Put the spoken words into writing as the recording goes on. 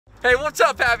Hey, what's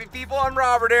up, happy people? I'm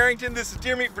Robert Arrington. This is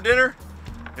Deer Meat for Dinner,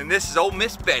 and this is old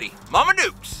Miss Betty, Mama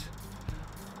Nukes.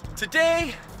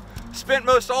 Today, spent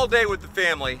most all day with the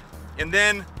family, and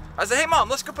then I said, hey Mom,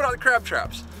 let's go put out the crab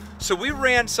traps. So we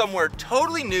ran somewhere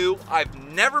totally new. I've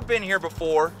never been here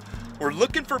before. We're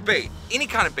looking for bait, any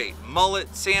kind of bait,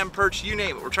 mullet, sand perch, you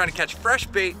name it. We're trying to catch fresh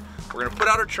bait. We're gonna put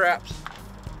out our traps.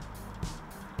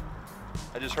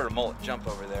 I just heard a mullet jump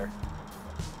over there.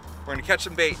 We're gonna catch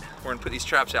some bait. We're gonna put these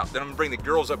traps out. Then I'm gonna bring the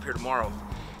girls up here tomorrow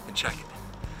and check it.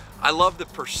 I love the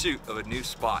pursuit of a new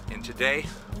spot, and today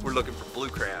we're looking for blue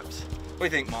crabs. What do you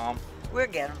think, Mom? We'll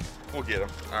get them. We'll get them.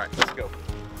 All right, let's go.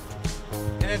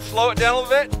 And then slow it down a little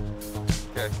bit.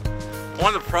 Okay.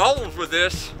 One of the problems with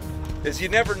this is you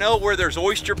never know where there's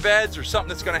oyster beds or something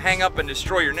that's gonna hang up and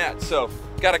destroy your net, so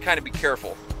gotta kind of be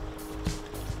careful.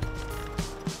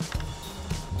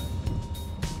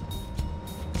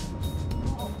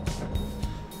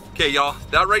 Okay, y'all,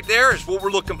 that right there is what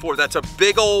we're looking for. That's a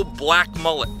big old black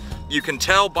mullet. You can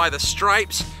tell by the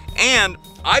stripes, and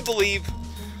I believe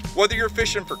whether you're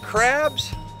fishing for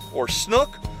crabs or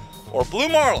snook or blue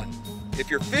marlin, if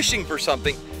you're fishing for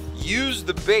something, use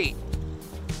the bait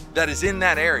that is in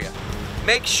that area.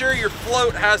 Make sure your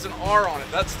float has an R on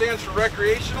it. That stands for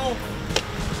recreational.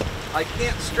 I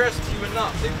can't stress to you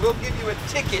enough. They will give you a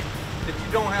ticket if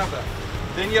you don't have that.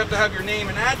 Then you have to have your name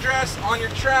and address on your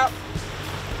trap.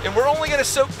 And we're only gonna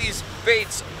soak these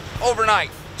baits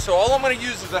overnight. So all I'm gonna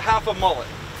use is a half a mullet.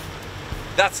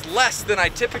 That's less than I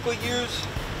typically use,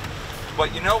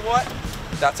 but you know what?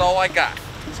 That's all I got.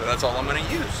 So that's all I'm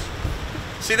gonna use.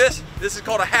 See this? This is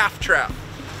called a half trap.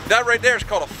 That right there is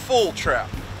called a full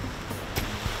trap.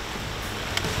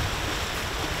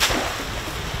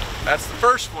 That's the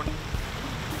first one.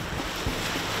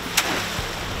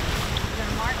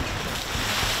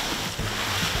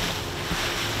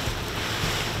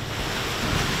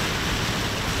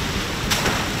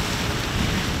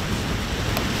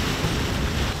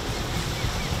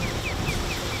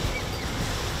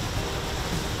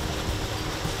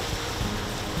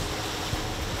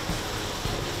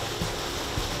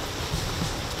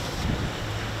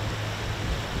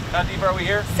 How deep are we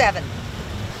here? 7.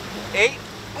 8?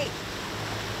 8.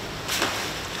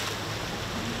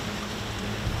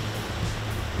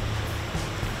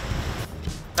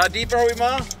 How deep are we,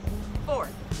 Mom? 4.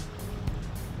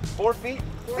 4 feet?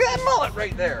 Look at that mullet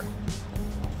right there.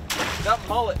 That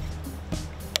mullet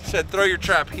said throw your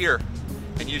trap here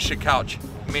and you should catch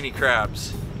mini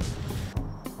crabs.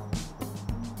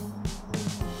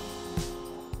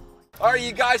 All right,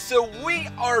 you guys, so we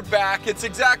are back. It's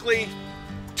exactly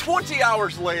 20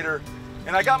 hours later,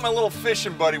 and I got my little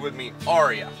fishing buddy with me,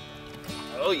 Aria.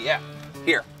 Oh yeah,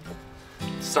 here.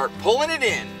 Start pulling it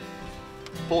in.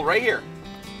 Pull right here.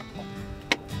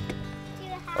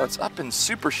 Oh, it's up in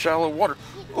super shallow water.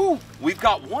 Ooh, we've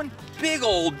got one big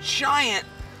old giant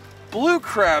blue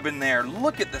crab in there.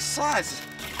 Look at the size.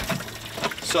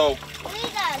 So, We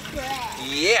got a crab.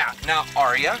 yeah, now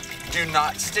Aria, do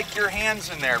not stick your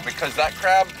hands in there because that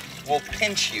crab will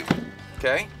pinch you,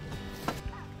 okay?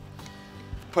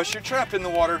 Push your trap in the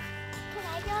water. Can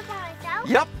I do it by myself?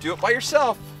 Yep, do it by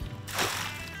yourself.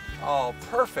 Oh,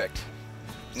 perfect.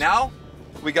 Now,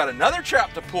 we got another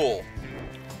trap to pull.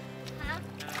 Huh?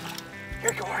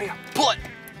 Here you go, Aria. Pull it.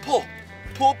 Pull.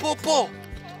 Pull, pull, pull.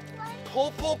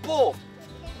 Pull, pull, pull.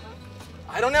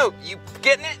 I don't know. You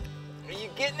getting it? Are you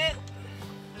getting it?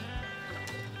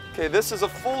 Okay, this is a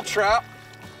full trap,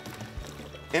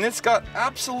 and it's got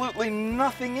absolutely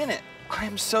nothing in it. I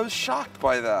am so shocked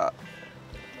by that.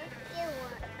 Let's get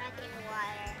one back in the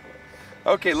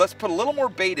water. Okay, let's put a little more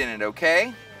bait in it,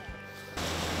 okay?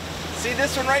 See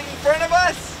this one right in front of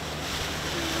us?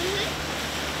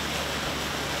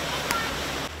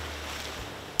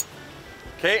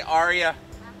 Okay, Aria,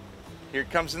 here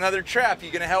comes another trap.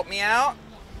 You gonna help me out?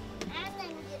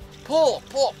 Pull,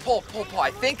 pull, pull, pull, pull.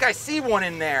 I think I see one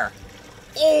in there.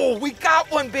 Oh, we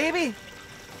got one, baby.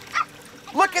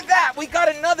 Look at that, we got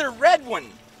another red one.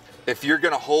 If you're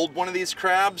gonna hold one of these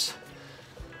crabs,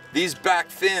 these back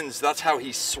fins, that's how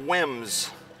he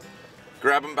swims.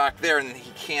 Grab him back there and then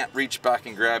he can't reach back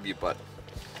and grab you, but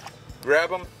grab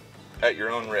them at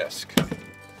your own risk.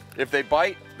 If they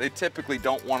bite, they typically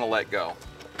don't want to let go.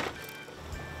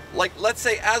 Like, let's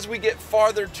say as we get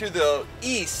farther to the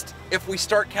east, if we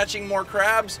start catching more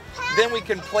crabs, then we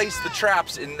can place the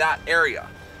traps in that area.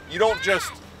 You don't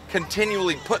just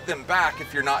continually put them back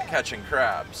if you're not catching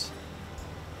crabs.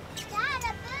 Dad, a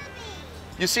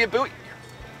booby. You see a buoy?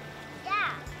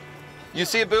 Yeah. You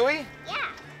see a buoy? Yeah.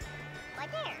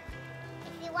 Right there.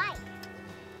 I see white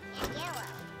and yellow.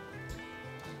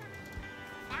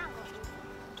 That one.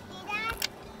 See that?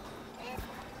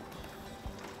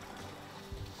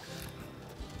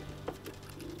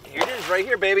 hand's right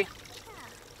here, baby.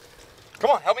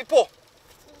 Come on, help me pull.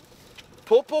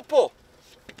 Pull, pull, pull.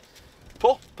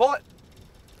 Pull, pull it.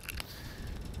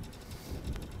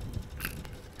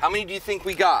 How many do you think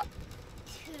we got?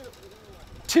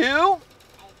 2. 2? I think.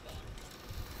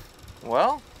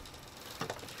 Well,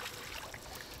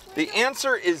 the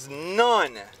answer is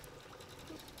none.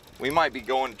 We might be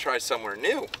going to try somewhere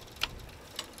new.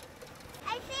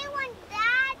 I see one,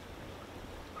 Dad.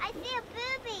 I see a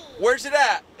booby. Where's it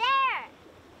at? There.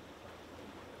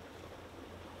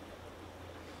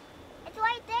 It's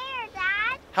right there,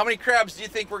 Dad. How many crabs do you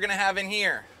think we're gonna have in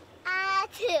here?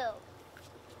 2.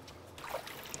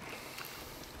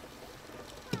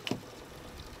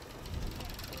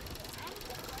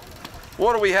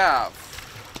 What do we have?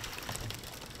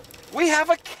 We have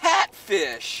a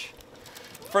catfish.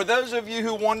 For those of you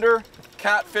who wonder,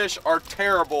 catfish are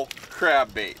terrible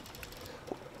crab bait.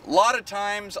 A lot of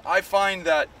times I find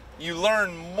that you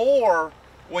learn more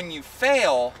when you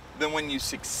fail than when you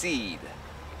succeed.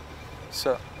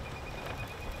 So.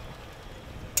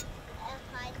 Is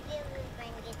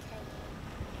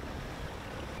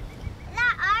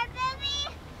that our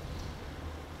booby?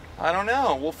 I don't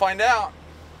know, we'll find out.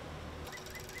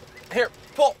 Here,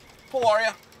 pull,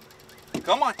 Aria.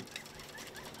 Come on.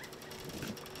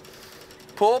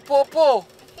 Pull, pull, pull.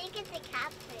 I think it's a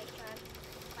catfish or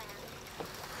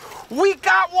a clam. We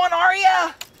got one,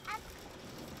 Aria!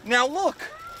 Now look,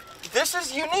 this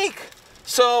is unique.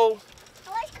 So,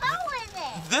 What color is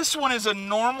it? this one is a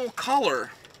normal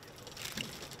color.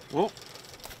 Whoop.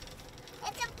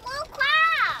 It's a blue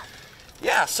crab.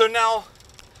 Yeah, so now,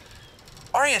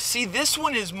 Aria, see, this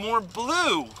one is more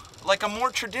blue, like a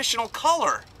more traditional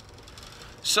color.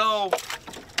 So,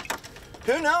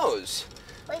 who knows?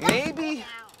 Maybe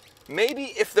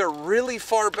if they're really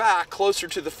far back, closer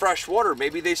to the fresh water,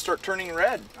 maybe they start turning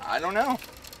red. I don't know.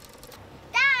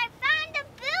 Dad, I found a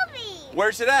booby.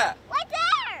 Where's it at? Right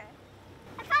there.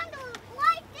 I found one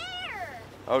right there.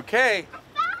 Okay. I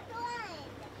found one.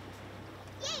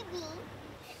 Baby.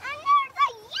 And there's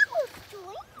a yellow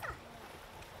string.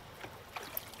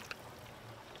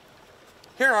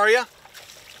 Here, Aria.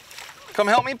 Come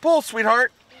help me pull,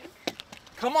 sweetheart.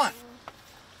 Come on.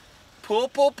 Pull,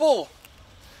 pull, pull.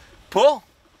 Pull.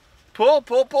 Pull,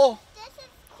 pull, pull. This is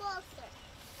closer.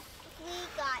 We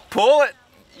got it. Pull it.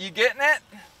 You getting it?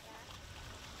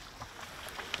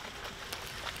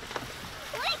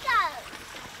 We got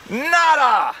it.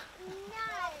 Nada.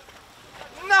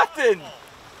 No. Nothing.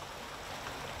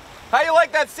 How you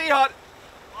like that sea hut?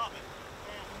 Love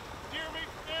it.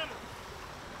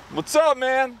 Deermeatfordinner. What's up,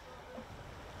 man?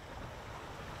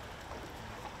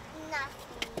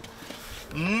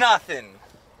 Nothing. Nothing.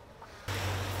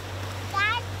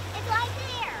 Dad, it's right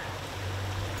there.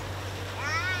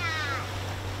 Ah,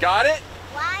 Got it?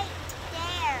 right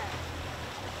there.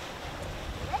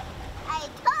 I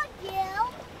told you.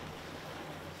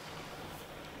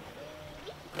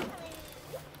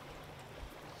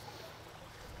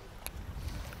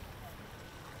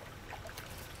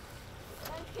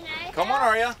 Can I Come on, help?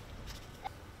 Aria.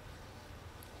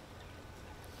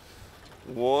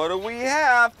 What do we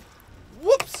have?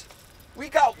 Whoops! We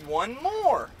got one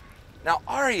more. Now,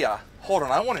 Aria, hold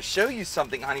on. I want to show you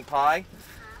something, honey pie.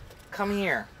 Come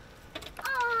here.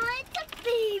 Oh, it's a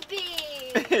baby.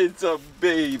 It's a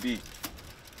baby.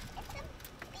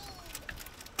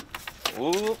 It's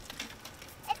Ooh.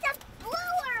 a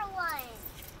bluer one.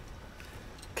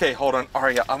 Okay, hold on,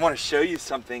 Aria. I want to show you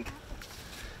something.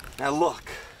 Now look.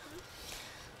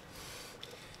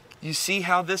 You see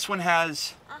how this one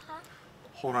has...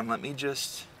 Hold on, let me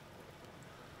just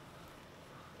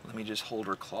hold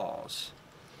her claws.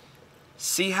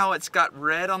 See how it's got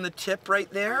red on the tip right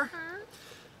there?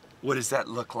 What does that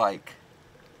look like?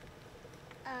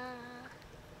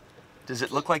 Does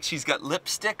it look like she's got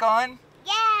lipstick on?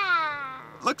 Yeah.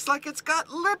 Looks like it's got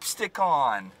lipstick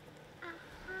on.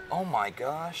 Oh my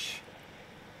gosh.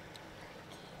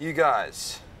 You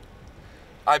guys,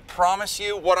 I promise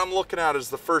you what I'm looking at is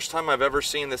the first time I've ever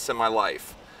seen this in my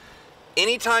life.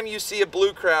 Anytime you see a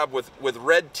blue crab with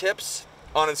red tips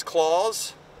on its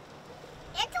claws,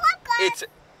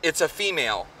 it's a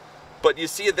female. But you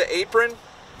see the apron?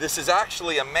 This is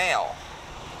actually a male.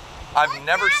 I've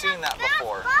never seen that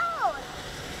before.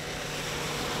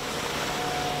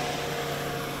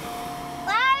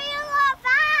 Why are you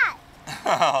so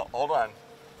fat? Hold on.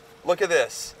 Look at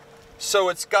this. So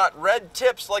it's got red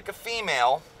tips like a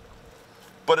female,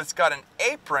 but it's got an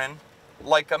apron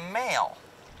like a male.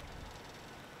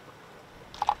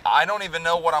 I don't even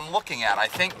know what I'm looking at. I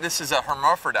think this is a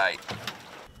hermaphrodite.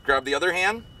 Grab the other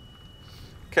hand.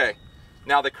 Okay.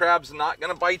 Now the crab's not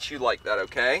gonna bite you like that,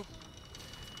 okay?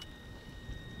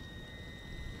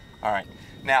 All right,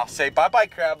 now say bye-bye,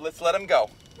 crab. Let's let him go.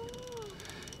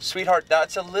 Sweetheart,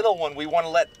 that's a little one. We want to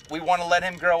let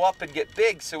him grow up and get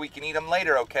big so we can eat him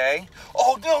later, okay?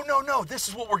 Oh, no. This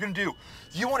is what we're gonna do.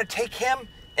 You want to take him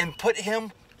and put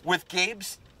him with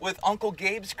Uncle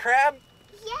Gabe's crab?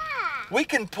 Yeah. We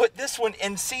can put this one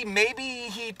and see, maybe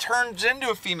he turns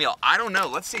into a female. I don't know,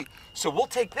 let's see. So we'll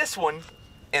take this one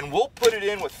and we'll put it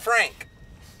in with Frank.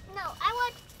 No, I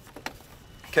want.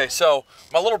 Okay, so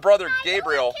my little brother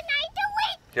Gabriel. Can I do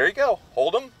it? Here you go,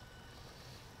 hold him.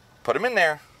 Put him in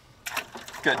there.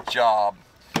 Good job.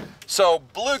 So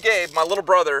Blue Gabe, my little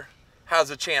brother, has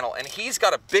a channel and he's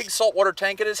got a big saltwater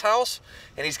tank at his house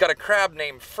and he's got a crab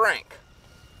named Frank.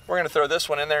 We're gonna throw this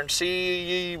one in there and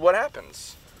see what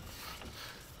happens.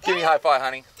 Give me a high five,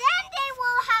 honey. Then they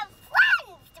will have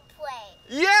friends to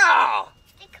play. Yeah!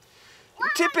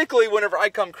 Typically, whenever I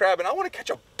come crabbing, I want to catch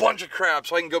a bunch of crabs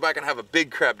so I can go back and have a big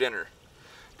crab dinner.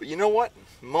 But you know what?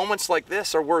 Moments like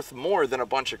this are worth more than a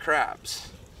bunch of crabs.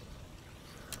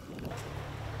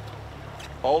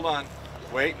 Hold on.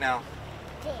 Wait now.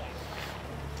 There.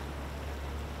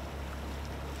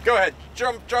 Go ahead.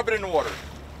 Drop it in the water.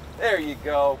 There you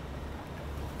go.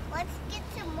 Let's get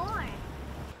some more.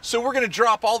 So we're going to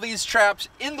drop all these traps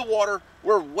in the water.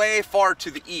 We're way far to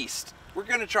the east. We're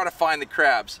going to try to find the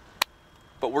crabs,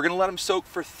 but we're going to let them soak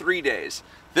for 3 days.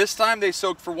 This time they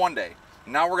soaked for 1 day.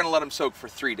 Now we're going to let them soak for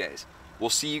 3 days.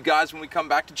 We'll see you guys when we come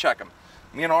back to check them.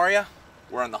 Me and Aria,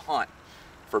 we're on the hunt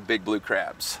for big blue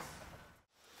crabs.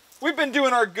 We've been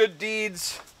doing our good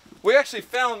deeds. We actually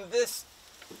found this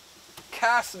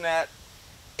cast net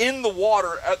in the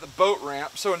water at the boat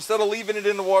ramp. So instead of leaving it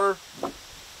in the water,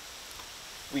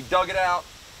 we dug it out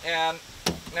and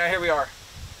now here we are.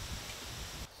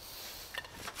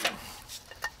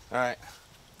 All right,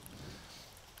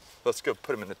 let's go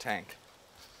put him in the tank.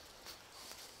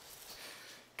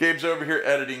 Gabe's over here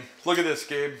editing. Look at this,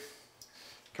 Gabe.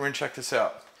 Come here and check this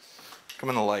out. Come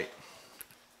in the light.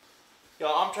 Yo,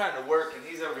 I'm trying to work and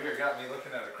he's over here got me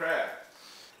looking at a crab.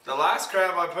 The last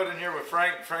crab I put in here with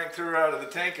Frank threw her out of the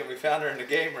tank and we found her in the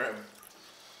game room.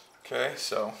 Okay,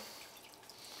 so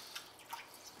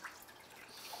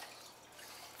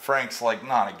Frank's like,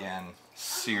 not again.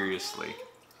 Seriously.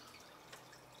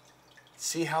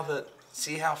 See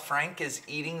how Frank is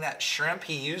eating that shrimp?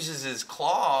 He uses his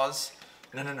claws.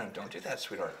 No, don't do that,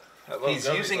 sweetheart. He's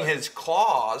using his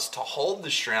claws to hold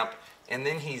the shrimp and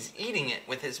then he's eating it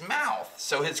with his mouth.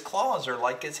 So his claws are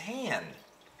like his hand.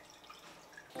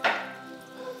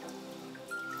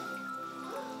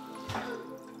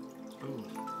 Ooh.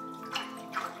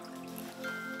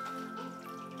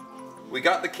 We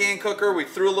got the CanCooker, we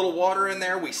threw a little water in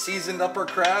there, we seasoned up our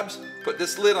crabs, put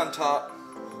this lid on top.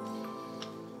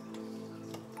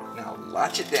 Now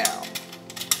latch it down.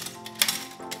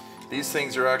 These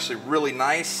things are actually really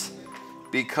nice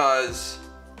because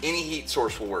any heat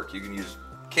source will work. You can use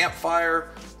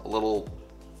campfire, a little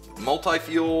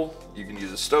multi-fuel, you can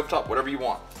use a stovetop, whatever you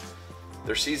want.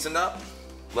 They're seasoned up,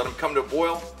 let them come to a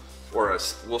boil, or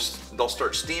they'll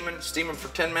start steaming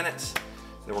for 10 minutes,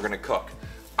 then we're gonna cook.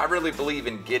 I really believe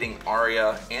in getting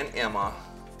Aria and Emma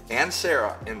and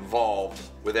Sarah involved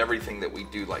with everything that we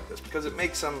do like this because it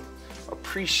makes them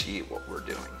appreciate what we're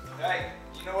doing. Hey,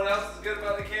 you know what else is good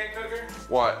about the CanCooker?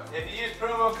 What? If you use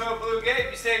promo code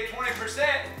BLUEGABE, you save 20%.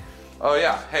 Oh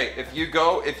yeah, hey, if you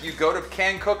go to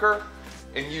CanCooker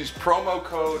and use promo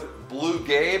code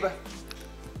BLUEGABE,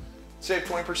 save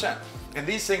 20%. And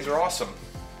these things are awesome.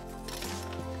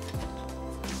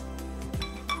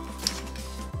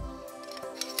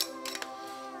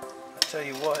 I tell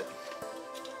you what.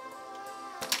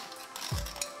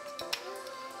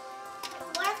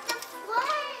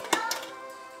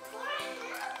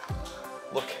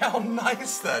 Look how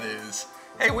nice that is.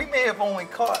 Hey, we may have only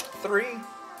caught 3,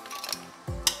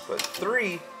 but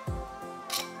 3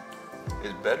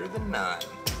 is better than none.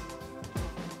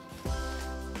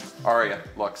 Aria,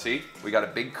 look, see? We got a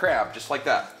big crab just like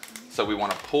that. So we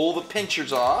want to pull the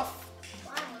pinchers off.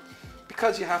 Why?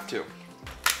 Because you have to.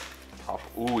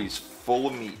 Ooh, he's full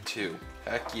of meat too.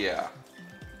 Heck yeah.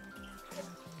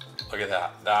 Look at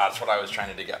that. That's what I was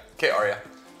trying to get. Okay, Aria.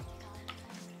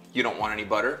 You don't want any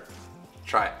butter?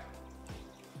 Try it.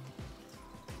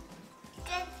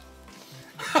 Good.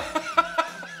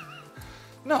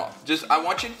 No, I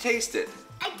want you to taste it.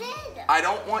 I did. I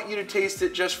don't want you to taste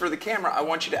it just for the camera. I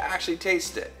want you to actually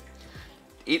taste it.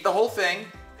 Eat the whole thing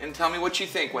and tell me what you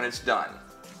think when it's done.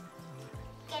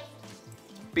 Good.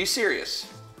 Be serious.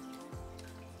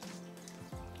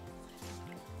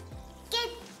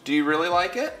 Good. Do you really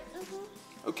like it?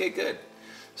 Mm-hmm. Okay, good.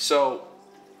 So,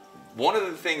 one of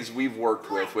the things we've worked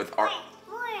with our... More.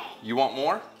 You want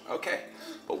more? Okay.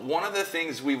 But one of the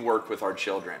things we work with our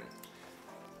children,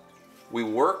 we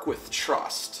work with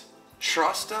trust.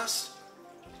 Trust us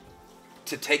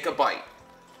to take a bite.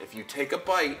 If you take a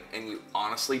bite and you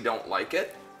honestly don't like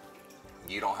it,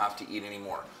 you don't have to eat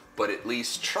anymore. But at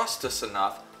least trust us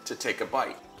enough to take a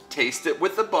bite. Taste it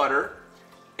with the butter,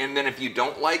 and then if you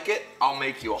don't like it, I'll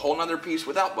make you a whole nother piece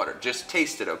without butter. Just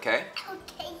taste it, okay?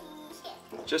 Okay.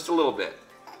 Just a little bit.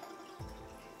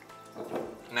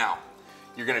 Now,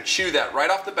 you're gonna chew that right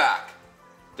off the back.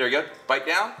 There you go, bite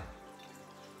down.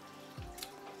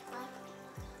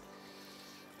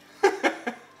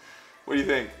 What do you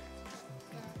think?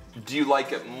 Do you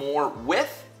like it more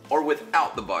with or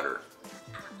without the butter?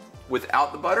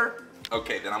 Without the butter?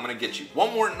 Okay, then I'm gonna get you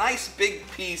one more nice big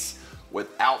piece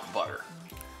without butter.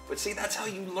 But see, that's how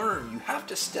you learn. You have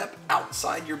to step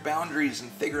outside your boundaries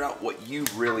and figure out what you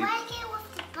really... I like it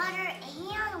with the butter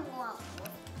and one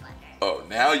with the butter. Oh,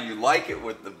 now you like it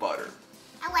with the butter.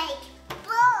 I like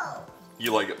both.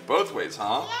 You like it both ways,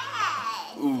 huh?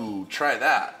 Yes. Ooh, try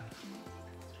that.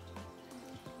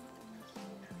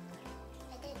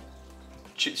 I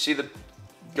did. See the...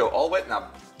 Go all the way.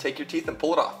 Now, take your teeth and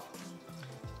pull it off.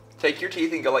 Take your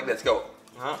teeth and go like this. Go.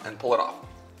 And pull it off.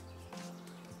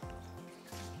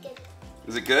 Good.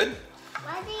 Is it good?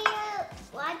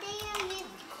 Why do you use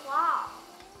claw?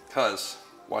 Cause,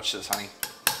 watch this, honey.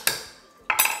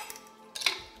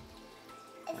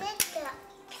 Is it the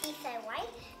piece I like?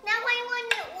 Now I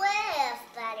want it with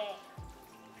butter.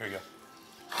 Here you go.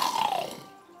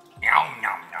 Yum,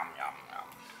 yum, yum, yum, yum.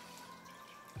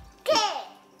 Okay,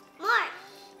 more.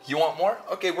 You want more?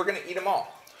 Okay, we're gonna eat them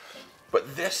all.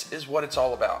 But this is what it's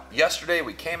all about. Yesterday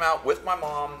we came out with my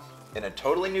mom in a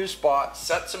totally new spot,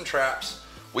 set some traps.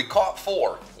 We caught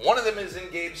 4. One of them is in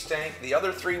Gabe's tank, the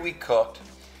other 3 we cooked,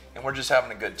 and we're just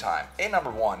having a good time. Number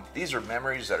 1, these are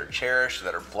memories that are cherished,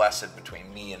 that are blessed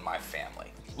between me and my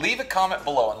family. Leave a comment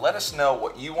below and let us know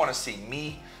what you want to see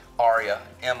me, Aria,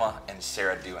 Emma, and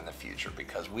Sarah do in the future,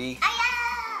 because we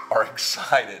are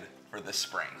excited for the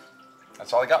spring.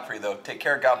 That's all I got for you though. Take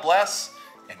care, God bless,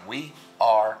 and we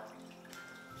are